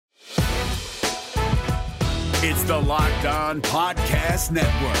It's the Locked On Podcast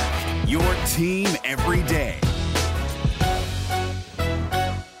Network, your team every day.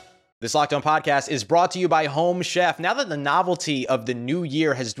 This Locked On Podcast is brought to you by Home Chef. Now that the novelty of the new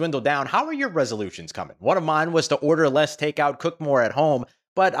year has dwindled down, how are your resolutions coming? One of mine was to order less takeout, cook more at home,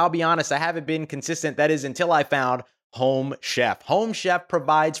 but I'll be honest, I haven't been consistent. That is until I found Home Chef. Home Chef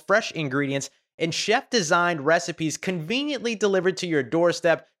provides fresh ingredients and chef-designed recipes conveniently delivered to your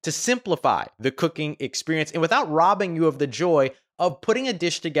doorstep to simplify the cooking experience and without robbing you of the joy of putting a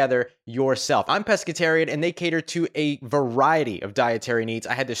dish together yourself. I'm pescatarian and they cater to a variety of dietary needs.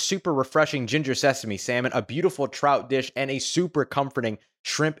 I had this super refreshing ginger sesame salmon, a beautiful trout dish, and a super comforting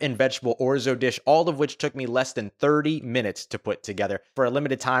shrimp and vegetable orzo dish, all of which took me less than 30 minutes to put together. For a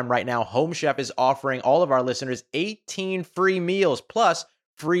limited time right now, Home Chef is offering all of our listeners 18 free meals plus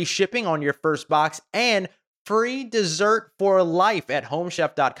free shipping on your first box and free dessert for life at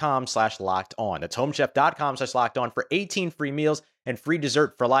homechef.com/lockedon. That's homechef.com/lockedon for 18 free meals and free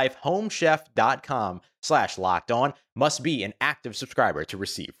dessert for life. Homechef.com/lockedon. Must be an active subscriber to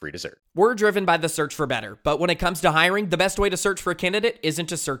receive free dessert. We're driven by the search for better, but when it comes to hiring, the best way to search for a candidate isn't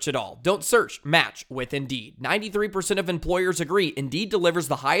to search at all. Don't search, match with Indeed. 93% of employers agree Indeed delivers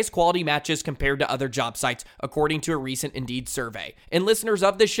the highest quality matches compared to other job sites, according to a recent Indeed survey. And listeners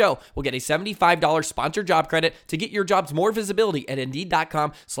of this show will get a $75 sponsored job credit to get your jobs more visibility at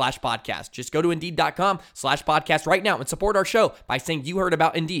Indeed.com/podcast. Just go to Indeed.com/podcast right now and support our show by saying you heard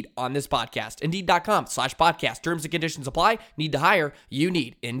about Indeed on this podcast. Indeed.com/podcast. Terms and conditions apply. Need to hire? You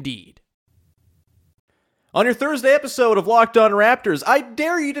need Indeed. On your Thursday episode of Locked On Raptors, I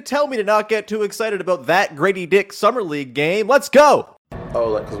dare you to tell me to not get too excited about that Gradey Dick Summer League game. Let's go!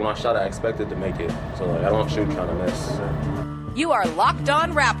 Because when I shot, I expected to make it. So, I don't shoot kind of miss. You are Locked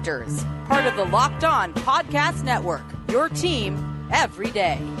On Raptors, part of the Locked On Podcast Network, your team every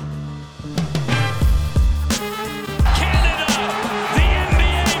day.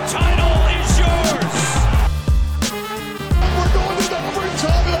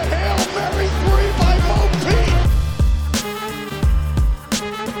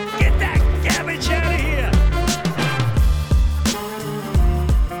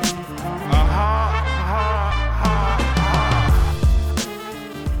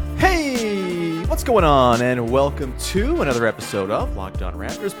 What's going on, and welcome to another episode of Locked On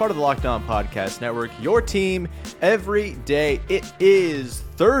Raptors, part of the Locked On Podcast Network, your team every day. It is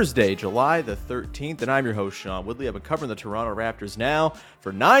Thursday, July the 13th, and I'm your host, Sean Woodley. I've been covering the Toronto Raptors now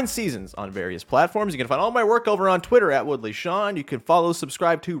for 9 seasons on various platforms. You can find all my work over on Twitter at WoodleySean. You can follow,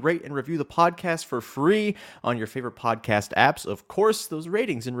 subscribe to, rate, and review the podcast for free on your favorite podcast apps. Of course, those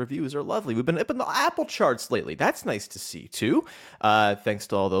ratings and reviews are lovely. We've been up in the Apple charts lately. That's nice to see, too. Thanks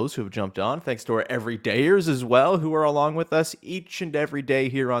to all those who have jumped on. Thanks to our everydayers as well, who are along with us each and every day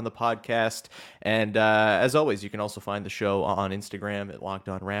here on the podcast. And as always, you can also find the show on Instagram at Locked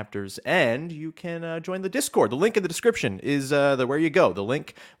On Raptors, and you can join the Discord. The link in the description is where you go. The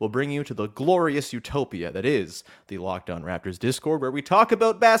link will bring you to the glorious utopia that is the Locked On Raptors Discord, where we talk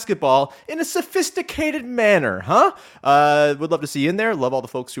about basketball in a sophisticated manner, would love to see you in there. Love all the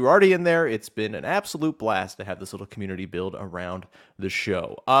folks who are already in there. It's been an absolute blast to have this little community build around the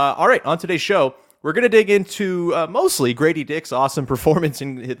show. All right, on today's show, we're going to dig into mostly Gradey Dick's awesome performance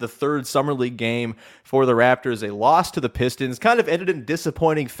in the third Summer League game for the Raptors. A loss to the Pistons, kind of ended in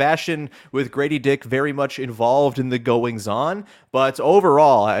disappointing fashion with Gradey Dick very much involved in the goings-on. But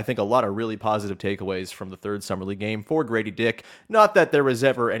overall, I think a lot of really positive takeaways from the third Summer League game for Gradey Dick. Not that there was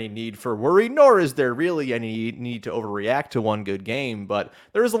ever any need for worry, nor is there really any need to overreact to one good game. But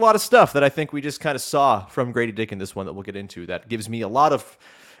there is a lot of stuff that I think we just kind of saw from Gradey Dick in this one that we'll get into that gives me a lot of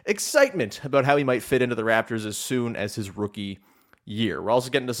excitement about how he might fit into the Raptors as soon as his rookie year. We're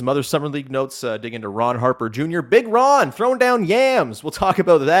also getting to some other Summer League notes, dig into Ron Harper Jr. Big Ron throwing down yams. We'll talk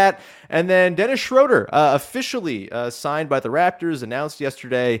about that. And then Dennis Schroder officially signed by the Raptors, announced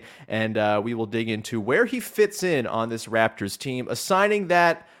yesterday, and we will dig into where he fits in on this Raptors team, a signing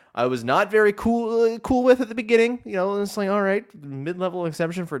that I was not very cool with at the beginning. You know, it's like, all right, mid-level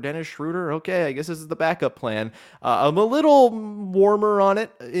exemption for Dennis Schroder. Okay, I guess this is the backup plan. I'm a little warmer on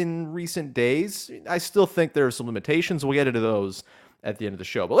it in recent days. I still think there are some limitations. We'll get into those at the end of the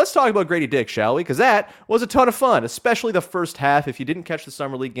show. But let's talk about Gradey Dick, shall we? Because that was a ton of fun, especially the first half. If you didn't catch the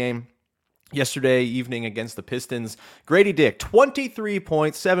Summer League game yesterday evening against the Pistons, Gradey Dick, 23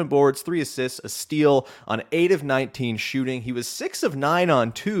 points, 7 boards, 3 assists, a steal on 8 of 19 shooting. He was 6 of 9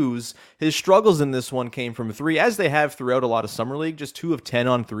 on twos. His struggles in this one came from 3, as they have throughout a lot of Summer League, just 2 of 10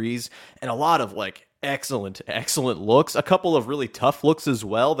 on threes, and a lot of, excellent looks. A couple of really tough looks as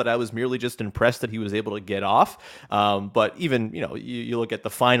well that I was merely just impressed that he was able to get off. But even, you look at the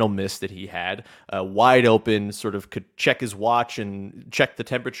final miss that he had, wide open, sort of could check his watch and check the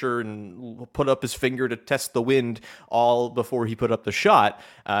temperature and put up his finger to test the wind all before he put up the shot.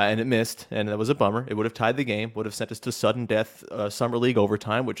 And it missed, and that was a bummer. It would have tied the game, would have sent us to sudden death Summer League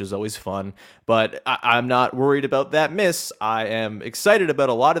overtime, which is always fun. But I'm not worried about that miss. I am excited about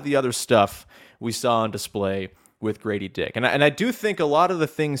a lot of the other stuff we saw on display with Gradey Dick. And I do think a lot of the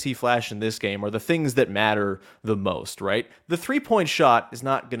things he flashed in this game are the things that matter the most, right? The three-point shot is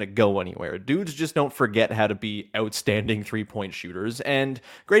not going to go anywhere. Dudes just don't forget how to be outstanding three-point shooters, and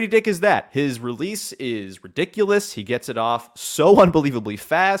Gradey Dick is that. His release is ridiculous. He gets it off so unbelievably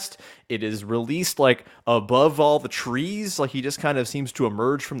fast. It is released like above all the trees. Like he just kind of seems to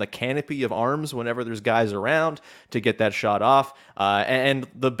emerge from the canopy of arms whenever there's guys around to get that shot off. And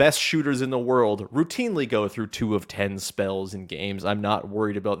the best shooters in the world routinely go through 2 of 10 spells in games. I'm not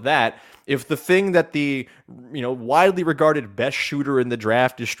worried about that. If the thing that the widely regarded best shooter in the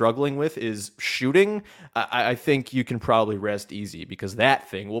draft is struggling with is shooting, I think you can probably rest easy, because that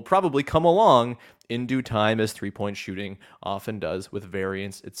thing will probably come along in due time, as three-point shooting often does, with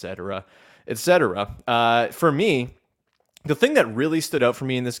variance, etc., etc. For me, the thing that really stood out for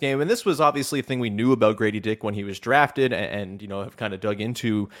me in this game, and this was obviously a thing we knew about Gradey Dick when he was drafted and have kind of dug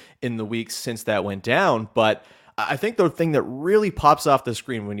into in the weeks since that went down, but I think the thing that really pops off the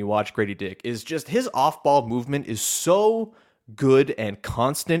screen when you watch Gradey Dick is just his off-ball movement is so good and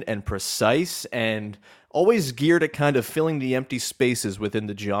constant and precise and always geared at kind of filling the empty spaces within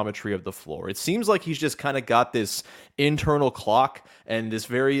the geometry of the floor. It seems like he's just kind of got this internal clock and this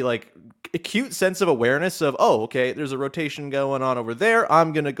very acute sense of awareness of, oh, okay, there's a rotation going on over there.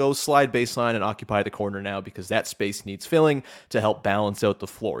 I'm going to go slide baseline and occupy the corner now because that space needs filling to help balance out the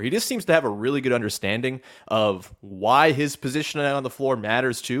floor. He just seems to have a really good understanding of why his position on the floor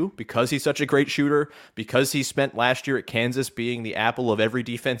matters too, because he's such a great shooter, because he spent last year at Kansas being the apple of every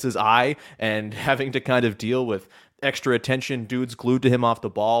defense's eye and having to kind of deal with extra attention, dudes glued to him off the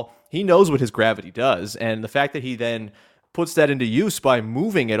ball. He knows what his gravity does, and the fact that he then puts that into use by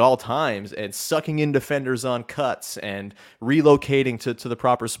moving at all times and sucking in defenders on cuts and relocating to the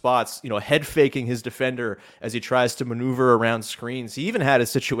proper spots, head faking his defender as he tries to maneuver around screens. He even had a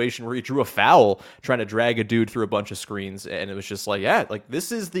situation where he drew a foul trying to drag a dude through a bunch of screens, and it was just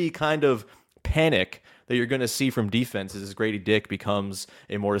this is the kind of panic that you're going to see from defenses as Gradey Dick becomes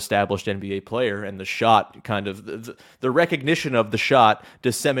a more established NBA player, and the shot the recognition of the shot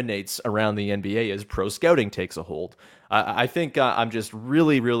disseminates around the NBA as pro scouting takes a hold. I think I'm just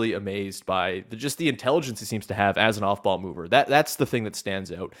really, really amazed by the intelligence he seems to have as an off-ball mover. That's the thing that stands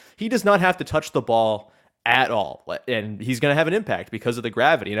out. He does not have to touch the ball at all, and he's going to have an impact because of the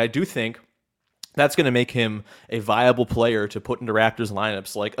gravity. And I do think that's going to make him a viable player to put into Raptors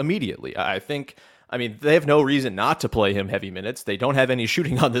lineups immediately. I mean, they have no reason not to play him heavy minutes. They don't have any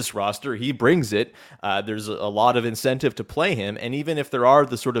shooting on this roster. He brings it. There's a lot of incentive to play him. And even if there are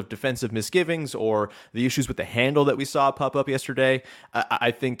the sort of defensive misgivings or the issues with the handle that we saw pop up yesterday,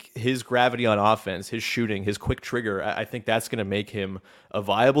 I think his gravity on offense, his shooting, his quick trigger, I think that's going to make him a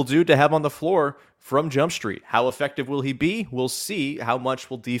viable dude to have on the floor from Jump Street. How effective will he be? We'll see. How much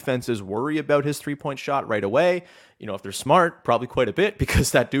will defenses worry about his three-point shot right away? If they're smart, probably quite a bit,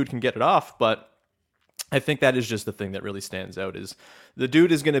 because that dude can get it off. But I think that is just the thing that really stands out, is the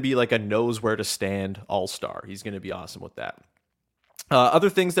dude is going to be like a knows where to stand all-star. He's going to be awesome with that. Other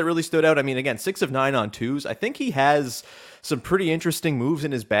things that really stood out, I mean, again, 6 of 9 on twos. I think he has some pretty interesting moves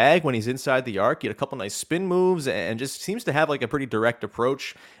in his bag when he's inside the arc. He had a couple nice spin moves and just seems to have a pretty direct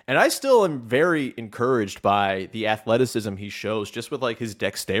approach. And I still am very encouraged by the athleticism he shows, just with his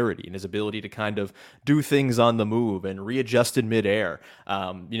dexterity and his ability to kind of do things on the move and readjust in midair.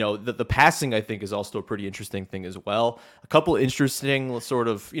 The passing, I think, is also a pretty interesting thing as well. A couple interesting sort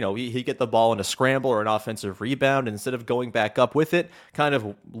of, he get the ball in a scramble or an offensive rebound, and instead of going back up with it, kind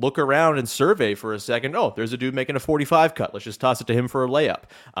of look around and survey for a second. Oh, there's a dude making a 45 cut. Let's just toss it to him for a layup.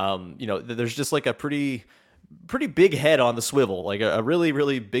 There's just a pretty big head on the swivel, a really,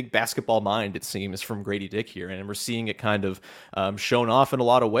 really big basketball mind, it seems, from Gradey Dick here. And we're seeing it kind of shown off in a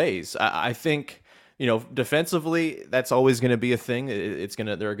lot of ways. I think, defensively, that's always going to be a thing.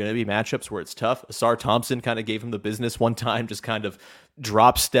 There are going to be matchups where it's tough. Asar Thompson kind of gave him the business one time, just kind of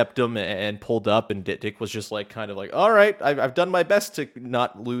stepped him and pulled up, and Dick was just all right, I've done my best to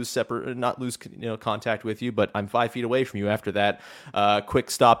not lose contact with you, but I'm 5 feet away from you after that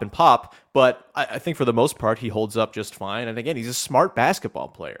quick stop and pop. But I think for the most part, he holds up just fine. And again, he's a smart basketball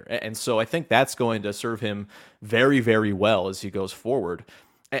player. And so I think that's going to serve him very, very well as he goes forward.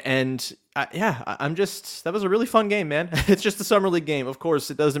 And that was a really fun game, man. It's just a summer league game. Of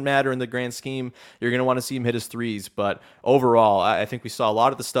course, it doesn't matter in the grand scheme. You're going to want to see him hit his threes. But overall, I think we saw a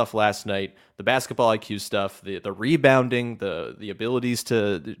lot of the stuff last night, the basketball IQ stuff, the rebounding, the abilities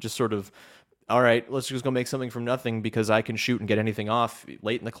to just sort of, all right, let's just go make something from nothing because I can shoot and get anything off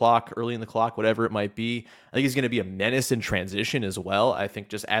late in the clock, early in the clock, whatever it might be. I think he's going to be a menace in transition as well. I think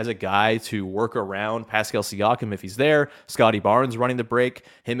just as a guy to work around Pascal Siakam if he's there, Scotty Barnes running the break,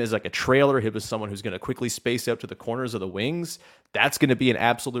 him as like a trailer, him as someone who's going to quickly space out to the corners of the wings. That's going to be an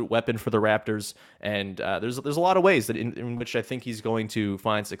absolute weapon for the Raptors. And there's a lot of ways that in which I think he's going to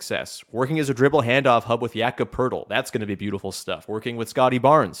find success. Working as a dribble handoff hub with Jakob Poeltl, that's going to be beautiful stuff. Working with Scotty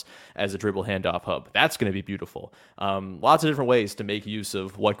Barnes as a dribble handoff hub, that's going to be beautiful. Lots of different ways to make use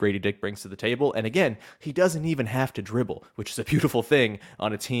of what Gradey Dick brings to the table. And again, he doesn't even have to dribble, which is a beautiful thing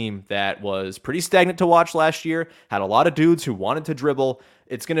on a team that was pretty stagnant to watch last year, had a lot of dudes who wanted to dribble.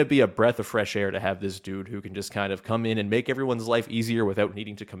 It's going to be a breath of fresh air to have this dude who can just kind of come in and make everyone's life easier without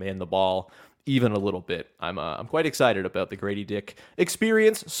needing to command the ball even a little bit. I'm quite excited about the Gradey Dick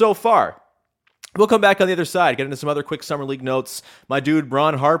experience so far. We'll come back on the other side, get into some other quick summer league notes. My dude,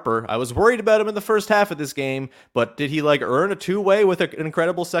 Bron Harper, I was worried about him in the first half of this game, but did he earn a two-way with an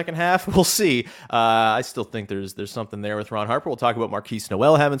incredible second half? We'll see. I still think there's something there with Ron Harper. We'll talk about Marquise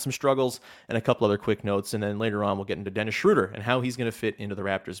Noel having some struggles and a couple other quick notes, and then later on we'll get into Dennis Schroder and how he's going to fit into the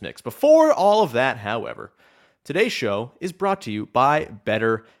Raptors mix. Before all of that, however, today's show is brought to you by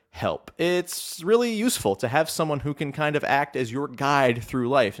BetterHelp. It's really useful to have someone who can kind of act as your guide through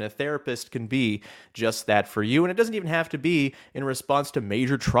life, and a therapist can be just that for you. And it doesn't even have to be in response to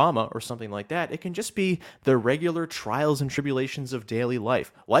major trauma or something like that. It can just be the regular trials and tribulations of daily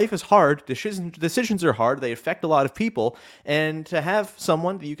life. Life is hard. Decisions are hard. They affect a lot of people. And to have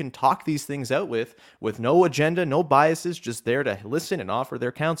someone that you can talk these things out with no agenda, no biases, just there to listen and offer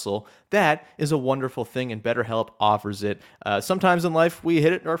their counsel, that is a wonderful thing, and BetterHelp offers it. Sometimes in life, we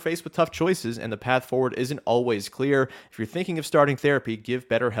hit it in our face with tough choices, and the path forward isn't always clear. If you're thinking of starting therapy, give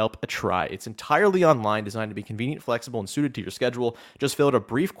BetterHelp a try. It's entirely online, designed to be convenient, flexible, and suited to your schedule. Just fill out a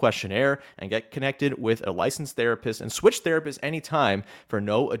brief questionnaire and get connected with a licensed therapist, and switch therapists anytime for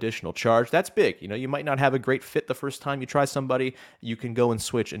no additional charge. That's big. You might not have a great fit the first time you try somebody. You can go and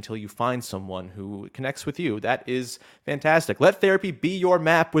switch until you find someone who connects with you. That is fantastic. Let therapy be your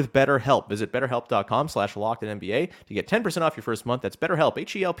map with BetterHelp. Visit BetterHelp.com/LockedOnNBA to get 10% off your first month. That's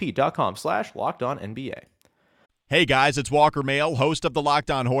BetterHelp, HELP.com/LockedOnNBA. Hey guys, it's Walker Mail, host of the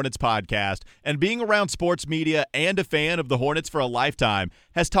Locked On Hornets podcast, and being around sports media and a fan of the Hornets for a lifetime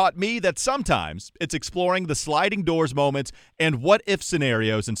has taught me that sometimes it's exploring the sliding doors moments and what-if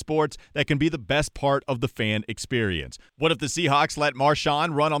scenarios in sports that can be the best part of the fan experience. What if the Seahawks let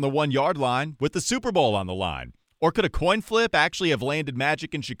Marshawn run on the 1-yard line with the Super Bowl on the line? Or could a coin flip actually have landed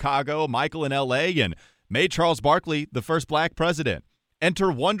Magic in Chicago, Michael in L.A., and made Charles Barkley the first black president? Enter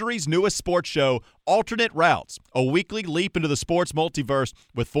Wondery's newest sports show, Alternate Routes, a weekly leap into the sports multiverse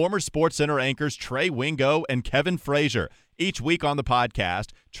with former SportsCenter anchors Trey Wingo and Kevin Frazier. Each week on the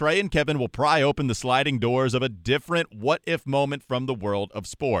podcast, Trey and Kevin will pry open the sliding doors of a different what-if moment from the world of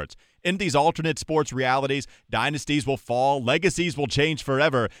sports. In these alternate sports realities, dynasties will fall, legacies will change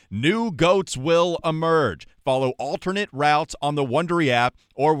forever, new GOATs will emerge. Follow Alternate Routes on the Wondery app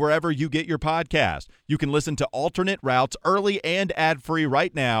or wherever you get your podcast. You can listen to Alternate Routes early and ad-free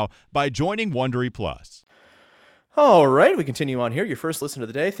right now by joining Wondery Plus. All right, we continue on here. Your first listen of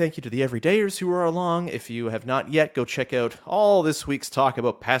the day. Thank you to the everydayers who are along. If you have not yet, go check out all this week's talk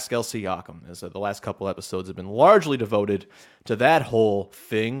about Pascal Siakam, as the last couple episodes have been largely devoted to that whole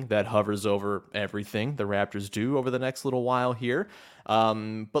thing that hovers over everything the Raptors do over the next little while here.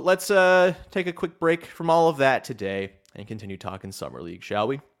 But let's take a quick break from all of that today and continue talking Summer League, shall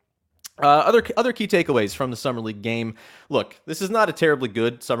we? Other key takeaways from the Summer League game. Look, this is not a terribly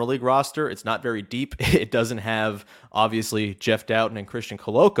good Summer League roster. It's not very deep. It doesn't have, obviously, Jeff Doughton and Christian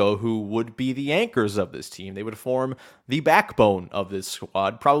Koloko, who would be the anchors of this team. They would form the backbone of this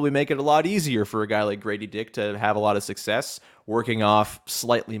squad, probably make it a lot easier for a guy like Gradey Dick to have a lot of success working off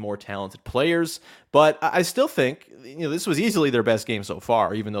slightly more talented players. But I still think, this was easily their best game so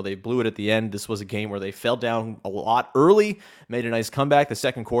far, even though they blew it at the end. This was a game where they fell down a lot early, made a nice comeback. The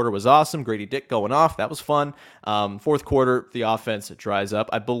second quarter was awesome. Gradey Dick going off. That was fun. Fourth quarter, the offense dries up.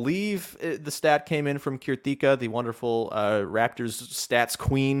 I believe the stat came in from Kirtika, the wonderful Raptors stats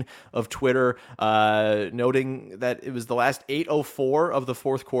queen of Twitter, noting that it was the last 8:04 of the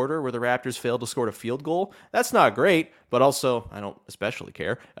fourth quarter where the Raptors failed to score a field goal. That's not great, but also I don't especially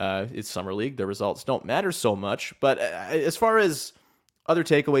care. It's Summer League. The results don't matter so much. But as far as other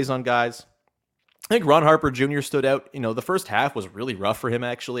takeaways on guys, I think Ron Harper Jr. stood out. The first half was really rough for him,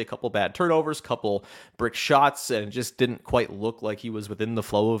 actually. A couple bad turnovers, couple brick shots, and it just didn't quite look like he was within the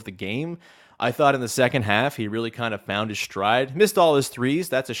flow of the game. I thought in the second half, he really kind of found his stride. Missed all his threes.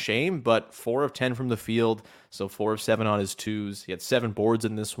 That's a shame, but 4 of 10 from the field, so 4 of 7 on his twos. He had 7 boards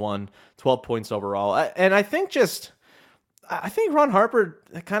in this one, 12 points overall. And I think Ron Harper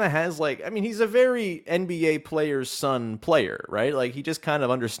kind of has he's a very NBA player's son player, right? Like, he just kind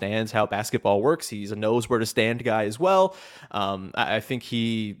of understands how basketball works. He's a knows where to stand guy as well. I think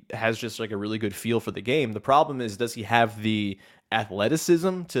he has just a really good feel for the game. The problem is, does he have the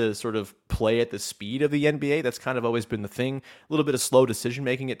athleticism to sort of play at the speed of the NBA? That's kind of always been the thing. A little bit of slow decision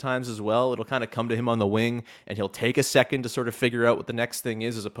making at times as well. It'll kind of come to him on the wing, and he'll take a second to sort of figure out what the next thing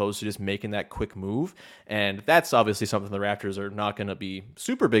is, as opposed to just making that quick move. And that's obviously something the Raptors are not going to be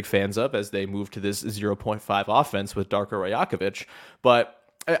super big fans of as they move to this 0.5 offense with Darko Rajakovic. But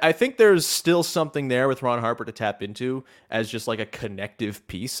I think there's still something there with Ron Harper to tap into as just a connective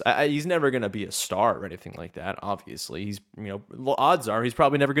piece. He's never going to be a star or anything like that, obviously. He's, odds are he's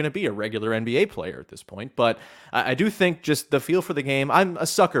probably never going to be a regular NBA player at this point. But I do think just the feel for the game, I'm a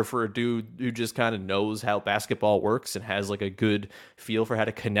sucker for a dude who just kind of knows how basketball works and has a good feel for how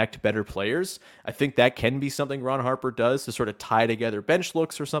to connect better players. I think that can be something Ron Harper does to sort of tie together bench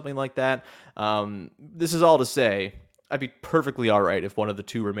looks or something like that. This is all to say, I'd be perfectly all right if one of the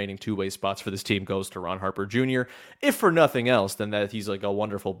 2 remaining two-way spots for this team goes to Ron Harper Jr. If for nothing else, then that he's a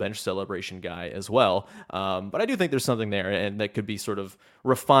wonderful bench celebration guy as well. But I do think there's something there, and that could be sort of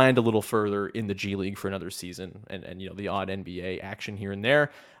refined a little further in the G League for another season, and the odd NBA action here and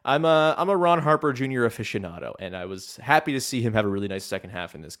there. I'm a Ron Harper Jr. aficionado, and I was happy to see him have a really nice second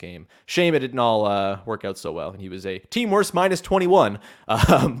half in this game. Shame it didn't all work out so well, and he was a team worst minus 21.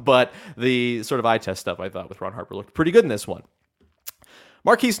 But the sort of eye test stuff I thought with Ron Harper looked pretty good in this one.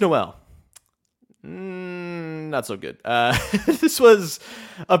 Marquise Noel. Not so good. This was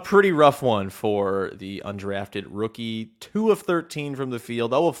a pretty rough one for the undrafted rookie. 2 of 13 from the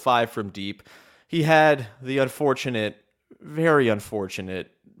field, 0 of 5 from deep. He had the very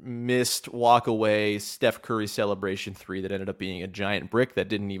unfortunate, missed walk away Steph Curry celebration 3 that ended up being a giant brick that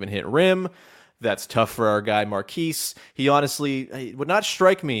didn't even hit rim. That's tough for our guy Marquise. He honestly would not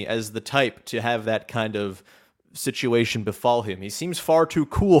strike me as the type to have that kind of situation befall him. He seems far too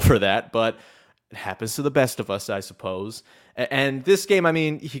cool for that, but it happens to the best of us, I suppose. And this game,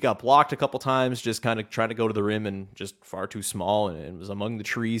 he got blocked a couple times, just kind of trying to go to the rim and just far too small, and it was among the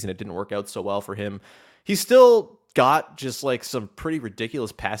trees, and it didn't work out so well for him. He still got just some pretty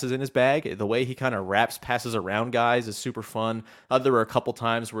ridiculous passes in his bag. The way he kind of wraps passes around guys is super fun. There were a couple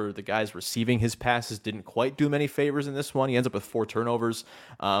times where the guys receiving his passes didn't quite do him any favors in this one. He ends up with 4 turnovers.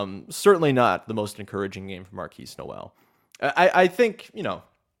 Certainly not the most encouraging game for Marquise Noel. I think,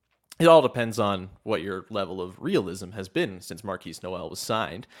 it all depends on what your level of realism has been since Marquise Noel was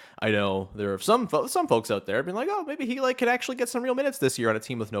signed. I know there are some folks out there being like, oh, maybe he could actually get some real minutes this year on a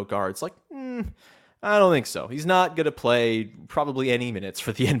team with no guards. I don't think so. He's not going to play probably any minutes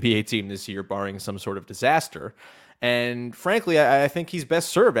for the NBA team this year, barring some sort of disaster. And frankly, I think he's best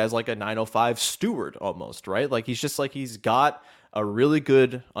served as a 905 steward almost, right? He's got a really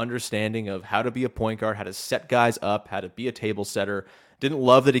good understanding of how to be a point guard, how to set guys up, how to be a table setter. Didn't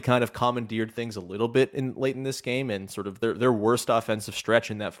love that he kind of commandeered things a little bit late in this game, and sort of their worst offensive stretch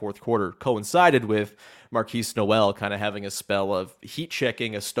in that fourth quarter coincided with Marquise Noel kind of having a spell of heat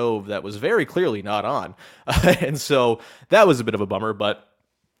checking a stove that was very clearly not on. And so that was a bit of a bummer, but,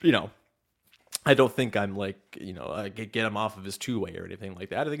 I don't think I'm get him off of his two-way or anything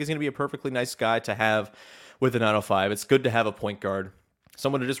like that. I think he's going to be a perfectly nice guy to have with the 905. It's good to have a point guard,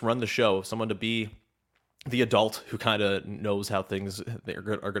 someone to just run the show, someone to be the adult who kind of knows how things are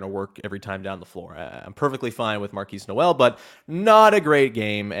going to work every time down the floor. I'm perfectly fine with Marquise Noel, but not a great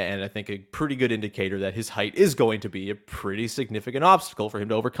game, and I think a pretty good indicator that his height is going to be a pretty significant obstacle for him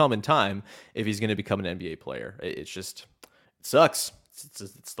to overcome in time if he's going to become an NBA player. It sucks.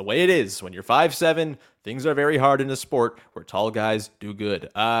 It's the way it is. When you're 5'7", things are very hard in a sport where tall guys do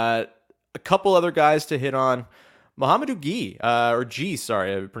good. A couple other guys to hit on. Mohamedou Gueye,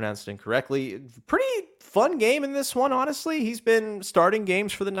 sorry, I pronounced it incorrectly. Pretty fun game in this one, honestly. He's been starting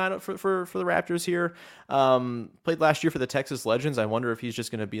games for the for the Raptors here. Played last year for the Texas Legends. I wonder if he's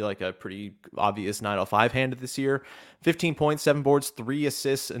just going to be a pretty obvious 905 hand this year. 15 points, 7 boards, 3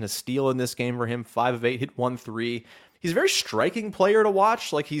 assists, and a steal in this game for him. 5 of 8, hit 1 3. He's a very striking player to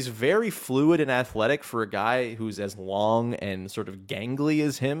watch. He's very fluid and athletic for a guy who's as long and sort of gangly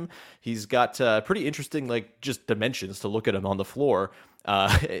as him. He's got pretty interesting, just dimensions to look at him on the floor.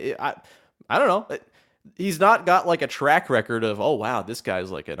 I don't know. he's not got like a track record of, oh, wow, this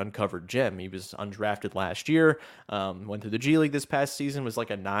guy's like an uncovered gem. He was undrafted last year, went through the G League this past season, was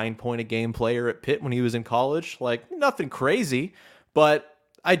like a 9-point-a-game player at Pitt when he was in college. Like, nothing crazy, but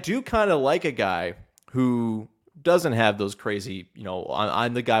I do kind of like a guy who doesn't have those crazy,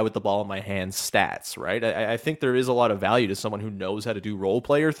 I'm the guy with the ball in my hands stats, right? I think there is a lot of value to someone who knows how to do role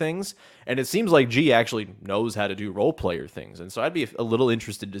player things, and it seems like G actually knows how to do role player things, and so I'd be a little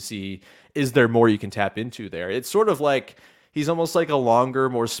interested to see, is there more you can tap into there? It's sort of like, he's almost like a longer,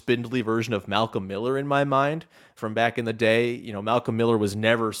 more spindly version of Malcolm Miller in my mind from back in the day. Malcolm Miller was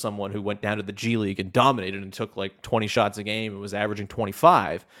never someone who went down to the G League and dominated and took like 20 shots a game and was averaging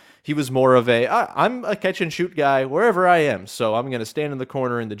 25. He was more of I'm a catch and shoot guy wherever I am. So I'm going to stand in the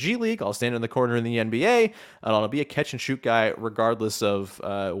corner in the G League. I'll stand in the corner in the NBA. And I'll be a catch and shoot guy regardless of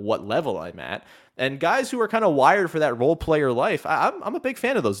what level I'm at. And guys who are kind of wired for that role player life, I'm a big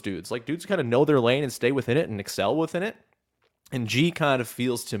fan of those dudes. Like, dudes kind of know their lane and stay within it and excel within it. And G kind of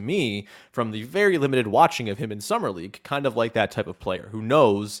feels to me, from the very limited watching of him in Summer League, kind of like that type of player who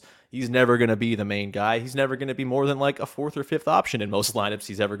knows he's never going to be the main guy. He's never going to be more than like a fourth or fifth option in most lineups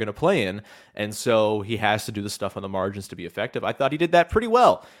he's ever going to play in. And so he has to do the stuff on the margins to be effective. I thought he did that pretty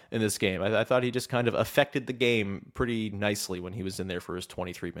well in this game. I thought he just kind of affected the game pretty nicely when he was in there for his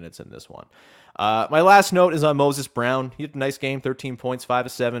 23 minutes in this one. My last note is on Moses Brown. He had a nice game, 13 points, 5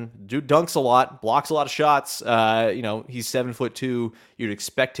 of 7. Dude dunks a lot, blocks a lot of shots. He's 7'2". You'd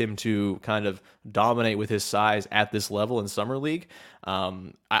expect him to kind of dominate with his size at this level in Summer League.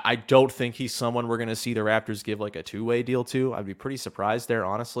 I don't think he's someone we're going to see the Raptors give like a two-way deal to. I'd be pretty surprised there,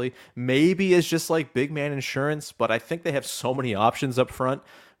 honestly. Maybe it's just like big man insurance, but I think they have so many options up front,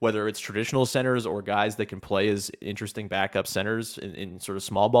 whether it's traditional centers or guys that can play as interesting backup centers in sort of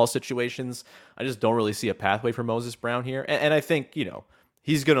small ball situations. I just don't really see a pathway for Moses Brown here. And I think,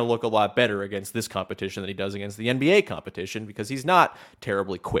 he's going to look a lot better against this competition than he does against the NBA competition, because he's not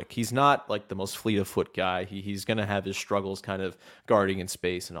terribly quick. He's not like the most fleet of foot guy. He's going to have his struggles kind of guarding in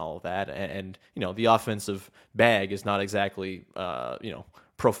space and all of that. And the offensive bag is not exactly,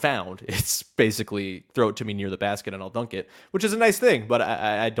 profound. It's basically throw it to me near the basket and I'll dunk it, which is a nice thing, but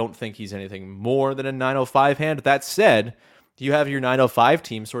I don't think he's anything more than a 905 hand. That said, you have your 905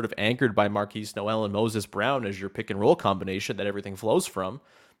 team sort of anchored by Marquise Noel and Moses Brown as your pick and roll combination that everything flows from.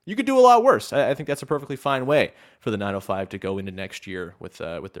 You could do a lot worse. I think that's a perfectly fine way for the 905 to go into next year with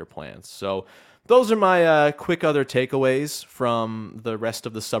their plans. So those are my quick other takeaways from the rest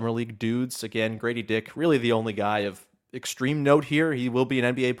of the Summer League dudes. Again, Gradey Dick, really the only guy of extreme note here. He will be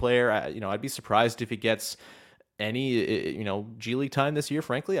an NBA player. I'd be surprised if he gets any, G League time this year,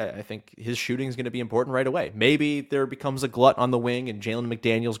 frankly. I think his shooting is going to be important right away. Maybe there becomes a glut on the wing and Jalen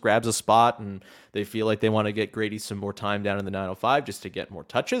McDaniels grabs a spot and they feel like they want to get Gradey some more time down in the 905 just to get more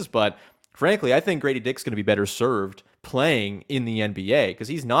touches. But frankly, I think Gradey Dick's going to be better served playing in the NBA, because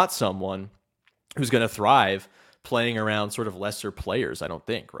he's not someone who's going to thrive playing around sort of lesser players, I don't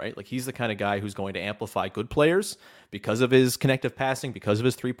think, right? Like, he's the kind of guy who's going to amplify good players because of his connective passing, because of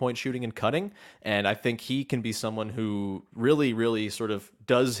his three-point shooting and cutting. And I think he can be someone who really, really sort of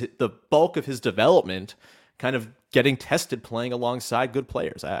does the bulk of his development kind of getting tested playing alongside good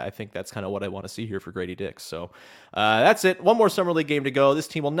players. I think that's kind of what I want to see here for Gradey Dick. So that's it. One more Summer League game to go. This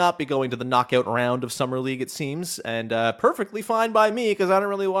team will not be going to the knockout round of Summer League, it seems, and perfectly fine by me, because I don't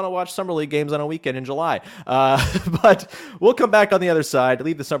really want to watch Summer League games on a weekend in July. But we'll come back on the other side,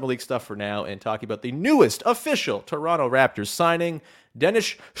 leave the Summer League stuff for now, and talk about the newest official Toronto Raptors signing,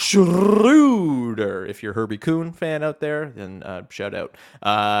 Dennis Schroder. If you're a Herbie Kuhn fan out there, then shout out.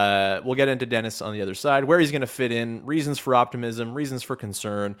 We'll get into Dennis on the other side, where he's going to fit in, reasons for optimism, reasons for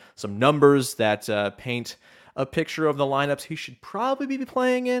concern, some numbers that paint a picture of the lineups he should probably be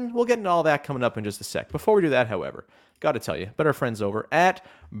playing in. We'll get into all that coming up in just a sec. Before we do that, however, got to tell you about our friends over at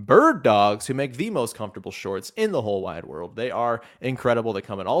Bird Dogs, who make the most comfortable shorts in the whole wide world. They are incredible. They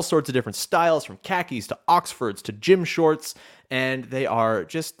come in all sorts of different styles, from khakis to Oxfords to gym shorts, and they are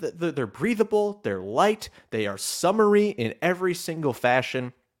just, they're breathable, they're light, they are summery in every single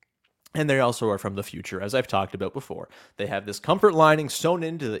fashion. And they also are from the future, as I've talked about before. They have this comfort lining sewn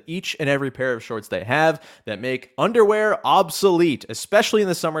into each and every pair of shorts they have that make underwear obsolete, especially in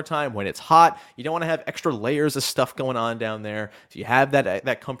the summertime when it's hot. You don't want to have extra layers of stuff going on down there. If you have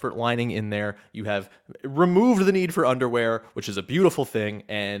that comfort lining in there, you have removed the need for underwear, which is a beautiful thing.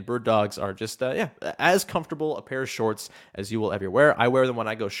 And Bird Dogs are just, as comfortable a pair of shorts as you will ever wear. I wear them when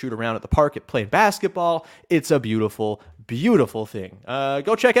I go shoot around at the park playing basketball. It's a beautiful, beautiful thing.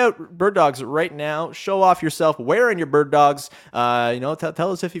 Go check out Bird Dogs right now. Show off yourself wearing your Bird Dogs.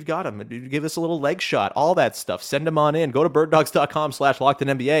 Tell us if you've got them. Give us a little leg shot. All that stuff. Send them on in. Go to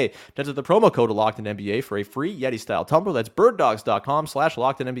birddogs.com/LockedInNBA. Enter the promo code LockedInNBA for a free Yeti-style tumbler. That's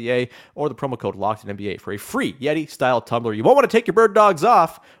birddogs.com/LockedInNBA or the promo code LockedInNBA for a free Yeti-style tumbler. You won't want to take your Bird Dogs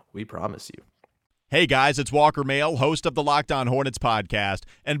off. We promise you. Hey guys, it's Walker Mail, host of the Locked On Hornets podcast,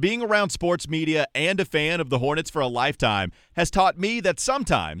 and being around sports media and a fan of the Hornets for a lifetime has taught me that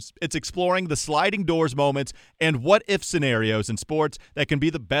sometimes it's exploring the sliding doors moments and what-if scenarios in sports that can be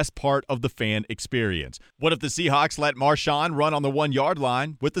the best part of the fan experience. What if the Seahawks let Marshawn run on the 1-yard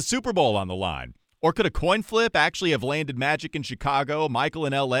line with the Super Bowl on the line? Or could a coin flip actually have landed Magic in Chicago, Michael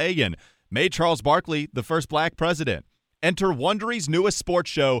in L.A., and made Charles Barkley the first black president? Enter Wondery's newest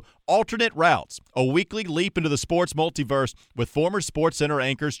sports show, Alternate Routes, a weekly leap into the sports multiverse with former SportsCenter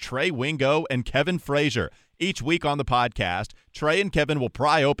anchors Trey Wingo and Kevin Frazier. Each week on the podcast, Trey and Kevin will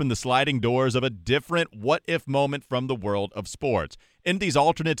pry open the sliding doors of a different what-if moment from the world of sports. In these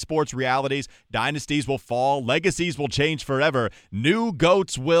alternate sports realities, dynasties will fall, legacies will change forever, new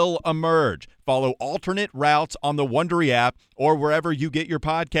GOATs will emerge. Follow Alternate Routes on the Wondery app or wherever you get your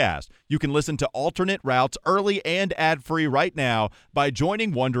podcast. You can listen to Alternate Routes early and ad-free right now by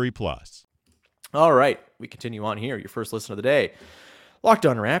joining Wondery Plus. All right, we continue on here. Your first listen of the day. Locked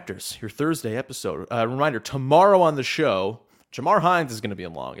On Raptors, your Thursday episode. Reminder, tomorrow on the show, Jamar Hines is going to be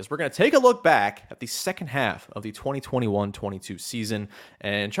along as we're going to take a look back at the second half of the 2021-22 season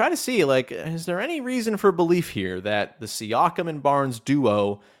and try to see, is there any reason for belief here that the Siakam and Barnes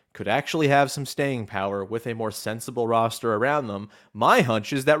duo could actually have some staying power with a more sensible roster around them? My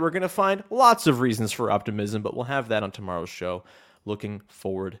hunch is that we're going to find lots of reasons for optimism, but we'll have that on tomorrow's show. Looking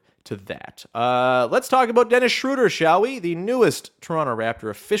forward to that. Let's talk about Dennis Schroder, shall we? The newest Toronto Raptor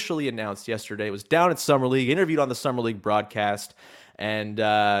officially announced yesterday. Was down at Summer League, interviewed on the Summer League broadcast, and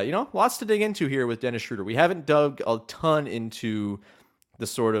lots to dig into here with Dennis Schroder. We haven't dug a ton into the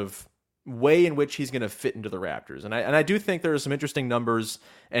sort of way in which he's going to fit into the Raptors, and I do think there are some interesting numbers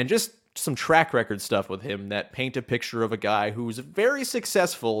and just some track record stuff with him that paint a picture of a guy who's very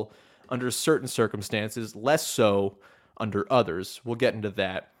successful under certain circumstances, less so under others. We'll get into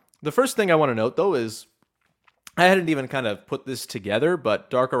that. The first thing I want to note, though, is I hadn't even kind of put this together, but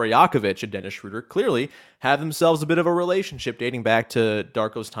Darko Rajakovic and Dennis Schroder clearly have themselves a bit of a relationship dating back to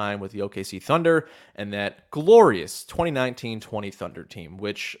Darko's time with the OKC Thunder and that glorious 2019-20 Thunder team,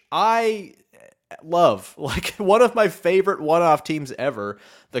 which I love. One of my favorite one-off teams ever.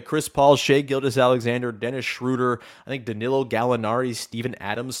 The Chris Paul, Shai Gilgeous-Alexander, Dennis Schroder, I think Danilo Gallinari, Steven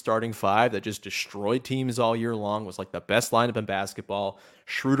Adams starting five that just destroyed teams all year long. Was the best lineup in basketball.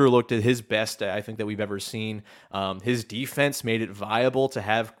 Schroder looked at his best, I think, that we've ever seen. His defense made it viable to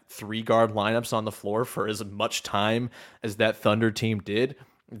have 3-guard lineups on the floor for as much time as that Thunder team did.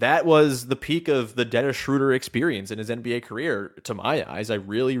 That was the peak of the Dennis Schroder experience in his NBA career, to my eyes. I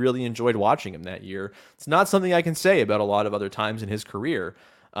really, really enjoyed watching him that year. It's not something I can say about a lot of other times in his career,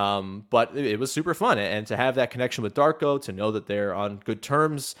 but it was super fun. And to have that connection with Darko, to know that they're on good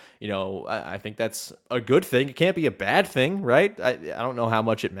terms, I think that's a good thing. It can't be a bad thing, right? I don't know how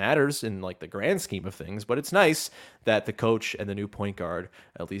much it matters in the grand scheme of things, but it's nice that the coach and the new point guard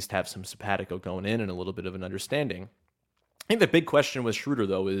at least have some simpatico going in and a little bit of an understanding. I think the big question with Schroder,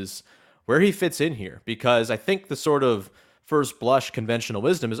 though, is where he fits in here, because I think the sort of first blush conventional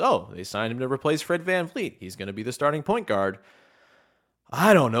wisdom is, they signed him to replace Fred VanVleet. He's going to be the starting point guard.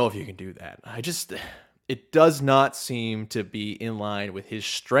 I don't know if you can do that. It does not seem to be in line with his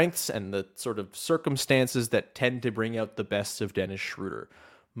strengths and the sort of circumstances that tend to bring out the best of Dennis Schroder.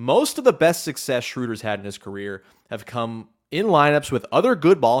 Most of the best success Schroder's had in his career have come in lineups with other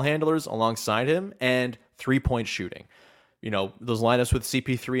good ball handlers alongside him and three-point shooting. Those lineups with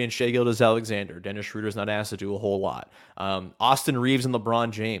CP3 and Shai Gilgeous-Alexander. Dennis Schroeder's not asked to do a whole lot. Austin Reeves and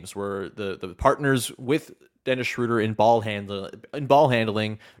LeBron James were the partners with Dennis Schroder in ball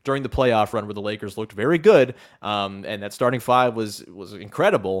handling during the playoff run where the Lakers looked very good. And that starting five was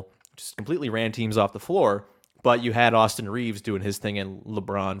incredible. Just completely ran teams off the floor. But you had Austin Reeves doing his thing and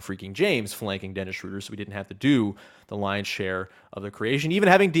LeBron freaking James flanking Dennis Schroder, so we didn't have to do the lion's share of the creation. Even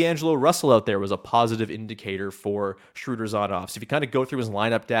having D'Angelo Russell out there was a positive indicator for Schroeder's on-offs. If you kind of go through his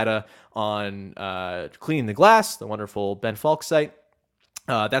lineup data on Cleaning the Glass, the wonderful Ben Falk site,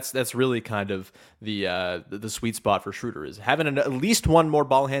 That's really kind of the sweet spot for Schroder, is having at least one more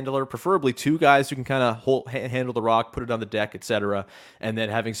ball handler, preferably two guys who can kind of handle the rock, put it on the deck, etc., and then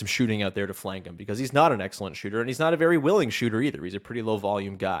having some shooting out there to flank him, because he's not an excellent shooter and he's not a very willing shooter either. He's a pretty low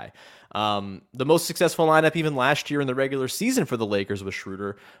volume guy. The most successful lineup even last year in the regular season for the Lakers with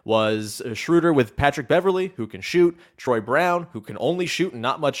Schroder was Schroder with Patrick Beverley, who can shoot, Troy Brown, who can only shoot and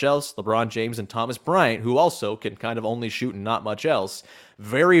not much else, LeBron James, and Thomas Bryant, who also can kind of only shoot and not much else.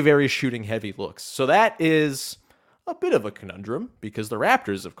 Very, very shooting heavy looks. So that is a bit of a conundrum, because the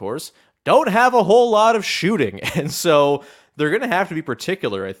Raptors, of course, don't have a whole lot of shooting. And so they're going to have to be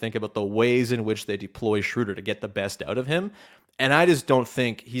particular, I think, about the ways in which they deploy Schroder to get the best out of him. And I just don't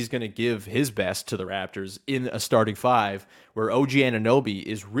think he's going to give his best to the Raptors in a starting five where OG Anunoby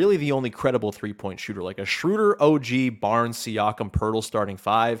is really the only credible three-point shooter. Like a Schroder, OG, Barnes, Siakam, Poeltl starting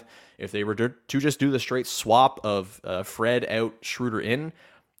five, if they were to just do the straight swap of Fred out, Schroder in,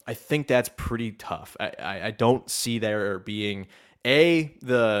 I think that's pretty tough. I don't see there being,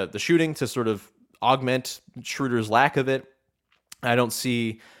 the shooting to sort of augment Schroeder's lack of it. I don't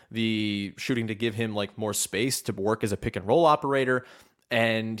see the shooting to give him like more space to work as a pick and roll operator.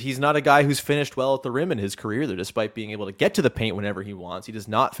 And he's not a guy who's finished well at the rim in his career, though, despite being able to get to the paint whenever he wants. He does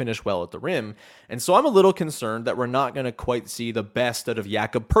not finish well at the rim. And so I'm a little concerned that we're not going to quite see the best out of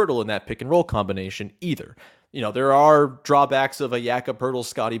Jakob Poeltl in that pick and roll combination either. You know, there are drawbacks of a Jakob Poeltl,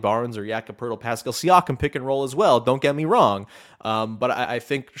 Scotty Barnes, or Jakob Poeltl, Pascal Siakam pick and roll as well. Don't get me wrong. But I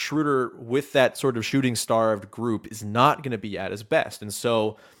think Schroder, with that sort of shooting starved group, is not going to be at his best. And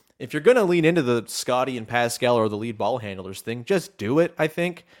so if you're going to lean into the Scotty and Pascal or the lead ball handlers thing, just do it, I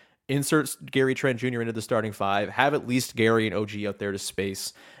think. Insert Gary Trent Jr. into the starting five. Have at least Gary and OG out there to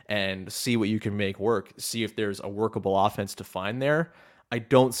space and see what you can make work. See if there's a workable offense to find there. I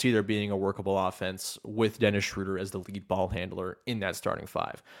don't see there being a workable offense with Dennis Schroder as the lead ball handler in that starting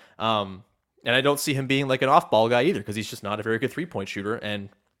five. And I don't see him being like an off-ball guy either, because he's just not a very good three-point shooter, and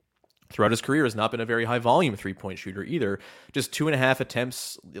throughout his career has not been a very high-volume three-point shooter either. Just 2.5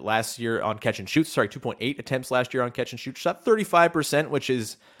 attempts last year on catch and shoot. 2.8 attempts last year on catch and shoot. Shot 35%, which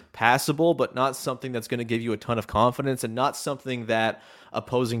is passable, but not something that's going to give you a ton of confidence, and not something that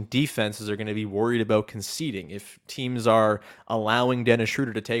opposing defenses are going to be worried about conceding. If teams are allowing Dennis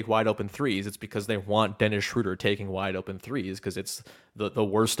Schroder to take wide open threes, it's because they want Dennis Schroder taking wide open threes, because it's the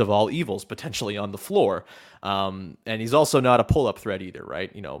worst of all evils potentially on the floor. And he's also not a pull-up threat either,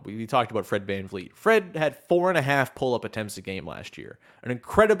 right? You know, we talked about Fred VanVleet. Fred had 4.5 pull-up attempts a game last year. An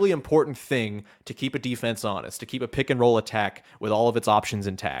incredibly important thing to keep a defense honest, to keep a pick and roll attack with all of its options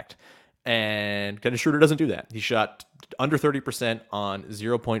intact. And Dennis Schroder doesn't do that. He shot under 30% on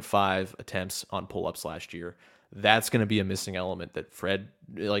 0.5 attempts on pull-ups last year. That's going to be a missing element that Fred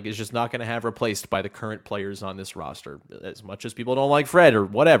is just not going to have replaced by the current players on this roster. As much as people don't like Fred or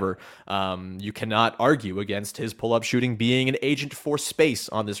whatever, you cannot argue against his pull-up shooting being an agent for space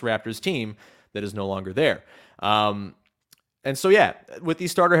on this Raptors team that is no longer there. And so, yeah, with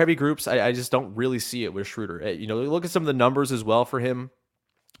these starter-heavy groups, I just don't really see it with Schroder. You know, look at some of the numbers as well for him.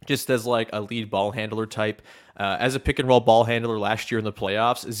 Just as like a lead ball handler type, as a pick and roll ball handler last year in the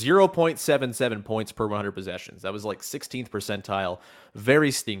playoffs, 0.77 points per 100 possessions. That was like 16th percentile, very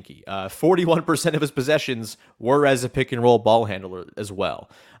stinky. 41% of his possessions were as a pick and roll ball handler as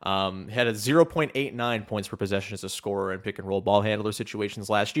well. Had a 0.89 points per possession as a scorer in pick and roll ball handler situations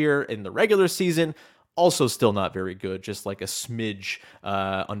last year. In the regular season, also still not very good, just like a smidge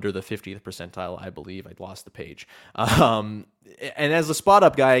under the 50th percentile, I believe. I lost the page. And as a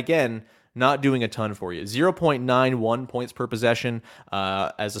spot-up guy, again, not doing a ton for you. 0.91 points per possession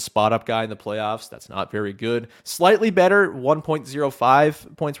as a spot-up guy in the playoffs. That's not very good. Slightly better,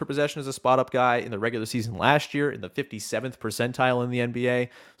 1.05 points per possession as a spot-up guy in the regular season last year, in the 57th percentile in the NBA.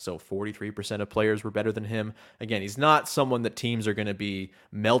 So 43% of players were better than him. Again, he's not someone that teams are going to be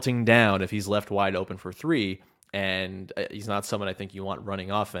melting down if he's left wide open for three. And he's not someone I think you want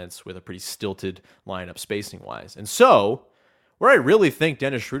running offense with a pretty stilted lineup spacing-wise. And so where I really think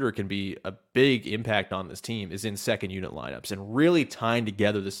Dennis Schroder can be a big impact on this team is in second unit lineups, and really tying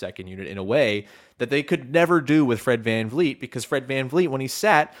together the second unit in a way that they could never do with Fred VanVleet, because Fred VanVleet, when he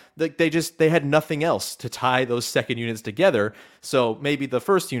sat, they had nothing else to tie those second units together. So maybe the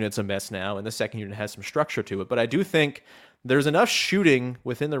first unit's a mess now and the second unit has some structure to it. But I do think there's enough shooting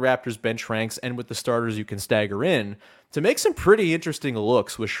within the Raptors bench ranks and with the starters you can stagger in to make some pretty interesting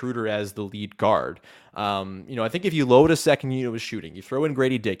looks with Schroder as the lead guard. I think if you load a second unit with shooting, you throw in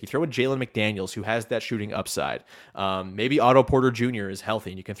Gradey Dick, you throw in Jalen McDaniels, who has that shooting upside. Maybe Otto Porter Jr. is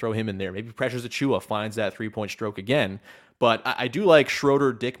healthy and you can throw him in there. Maybe Precious Achiuwa finds that three-point stroke again. But I do like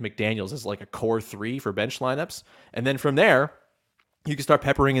Schroder, Dick, McDaniels as like a core three for bench lineups. And then from there, you can start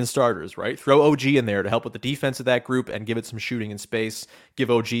peppering in starters, right? Throw OG in there to help with the defense of that group and give it some shooting in space.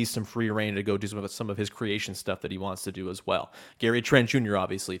 Give OG some free reign to go do some of his creation stuff that he wants to do as well. Gary Trent Jr.,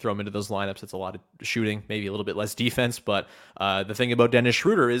 obviously, throw him into those lineups. It's a lot of shooting, maybe a little bit less defense, but the thing about Dennis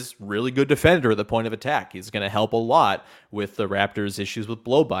Schroder is really good defender at the point of attack. He's going to help a lot with the Raptors' issues with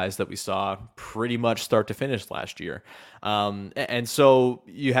blow-bys that we saw pretty much start to finish last year. And so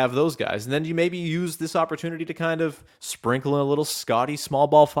you have those guys. And then you maybe use this opportunity to kind of sprinkle in a little Scotty small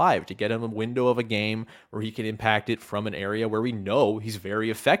ball 5 to get him a window of a game where he can impact it from an area where we know he's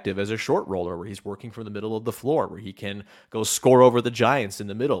very effective as a short roller, where he's working from the middle of the floor, where he can go score over the Giants in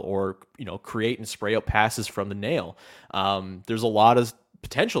the middle or, create and spray out passes from the nail. There's a lot of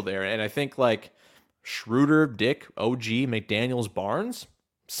potential there. And I think like Schroder, Dick, OG, McDaniels, Barnes,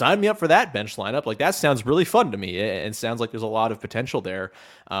 sign me up for that bench lineup. Like, that sounds really fun to me and sounds like there's a lot of potential there.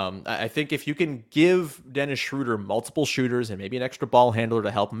 I think if you can give Dennis Schroder multiple shooters and maybe an extra ball handler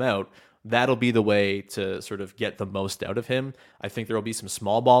to help him out, that'll be the way to sort of get the most out of him. I think there will be some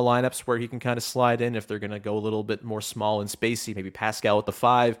small ball lineups where he can kind of slide in if they're going to go a little bit more small and spacey. Maybe Pascal at the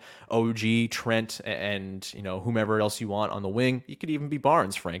 5, OG, Trent, and whomever else you want on the wing. You could even be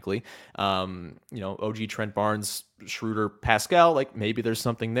Barnes, frankly. OG, Trent, Barnes, Schroder, Pascal. Like, maybe there's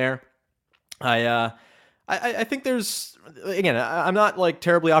something there. I think there's, again, I'm not like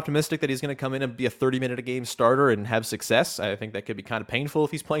terribly optimistic that he's going to come in and be a 30-minute a game starter and have success. I think that could be kind of painful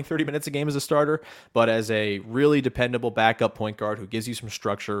if he's playing 30 minutes a game as a starter, but as a really dependable backup point guard who gives you some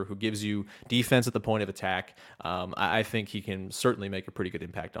structure, who gives you defense at the point of attack, I think he can certainly make a pretty good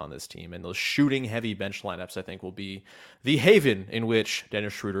impact on this team. And those shooting heavy bench lineups, I think, will be the haven in which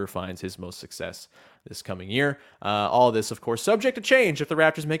Dennis Schroder finds his most success this coming year. All of this, of course, subject to change if the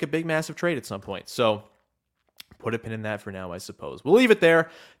Raptors make a big, massive trade at some point. So put a pin in that for now, I suppose. We'll leave it there.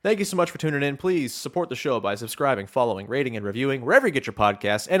 Thank you so much for tuning in. Please support the show by subscribing, following, rating, and reviewing wherever you get your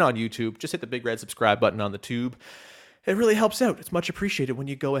podcasts and on YouTube. Just hit the big red subscribe button on the tube. It really helps out. It's much appreciated when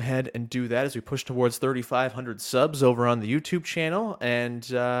you go ahead and do that as we push towards 3,500 subs over on the YouTube channel. And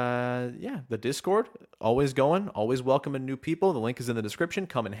the Discord, always going, always welcoming new people. The link is in the description.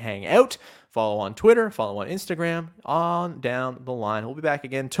 Come and hang out. Follow on Twitter, follow on Instagram, on down the line. We'll be back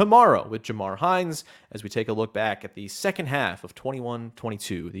again tomorrow with Jamar Hines as we take a look back at the second half of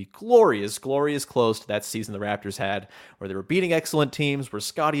 21-22. The glorious, glorious close to that season the Raptors had, where they were beating excellent teams, where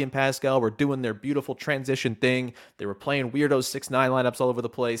Scotty and Pascal were doing their beautiful transition thing. They were playing weirdo 6'9" lineups all over the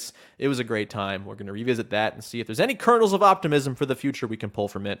place. It was a great time. We're going to revisit that and see if there's any kernels of optimism for the future we can pull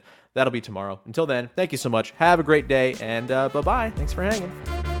from it. That'll be tomorrow. Until then, thank you so much. Have a great day, and bye-bye. Thanks for hanging.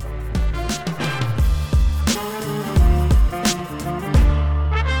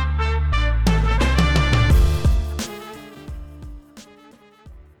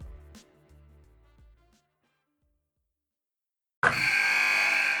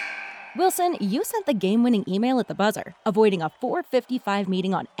 Wilson, you sent the game-winning email at the buzzer, avoiding a 4:55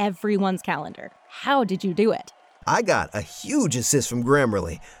 meeting on everyone's calendar. How did you do it? I got a huge assist from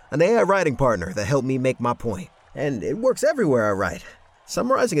Grammarly, an AI writing partner that helped me make my point. And it works everywhere I write.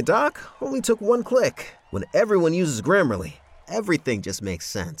 Summarizing a doc only took one click. When everyone uses Grammarly, everything just makes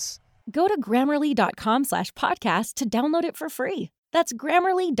sense. Go to Grammarly.com/podcast to download it for free. That's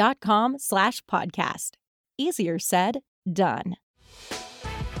Grammarly.com/podcast. Easier said, done.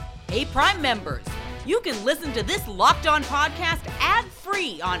 Hey, Prime members, you can listen to this Locked On podcast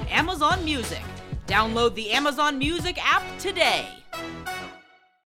ad-free on Amazon Music. Download the Amazon Music app today.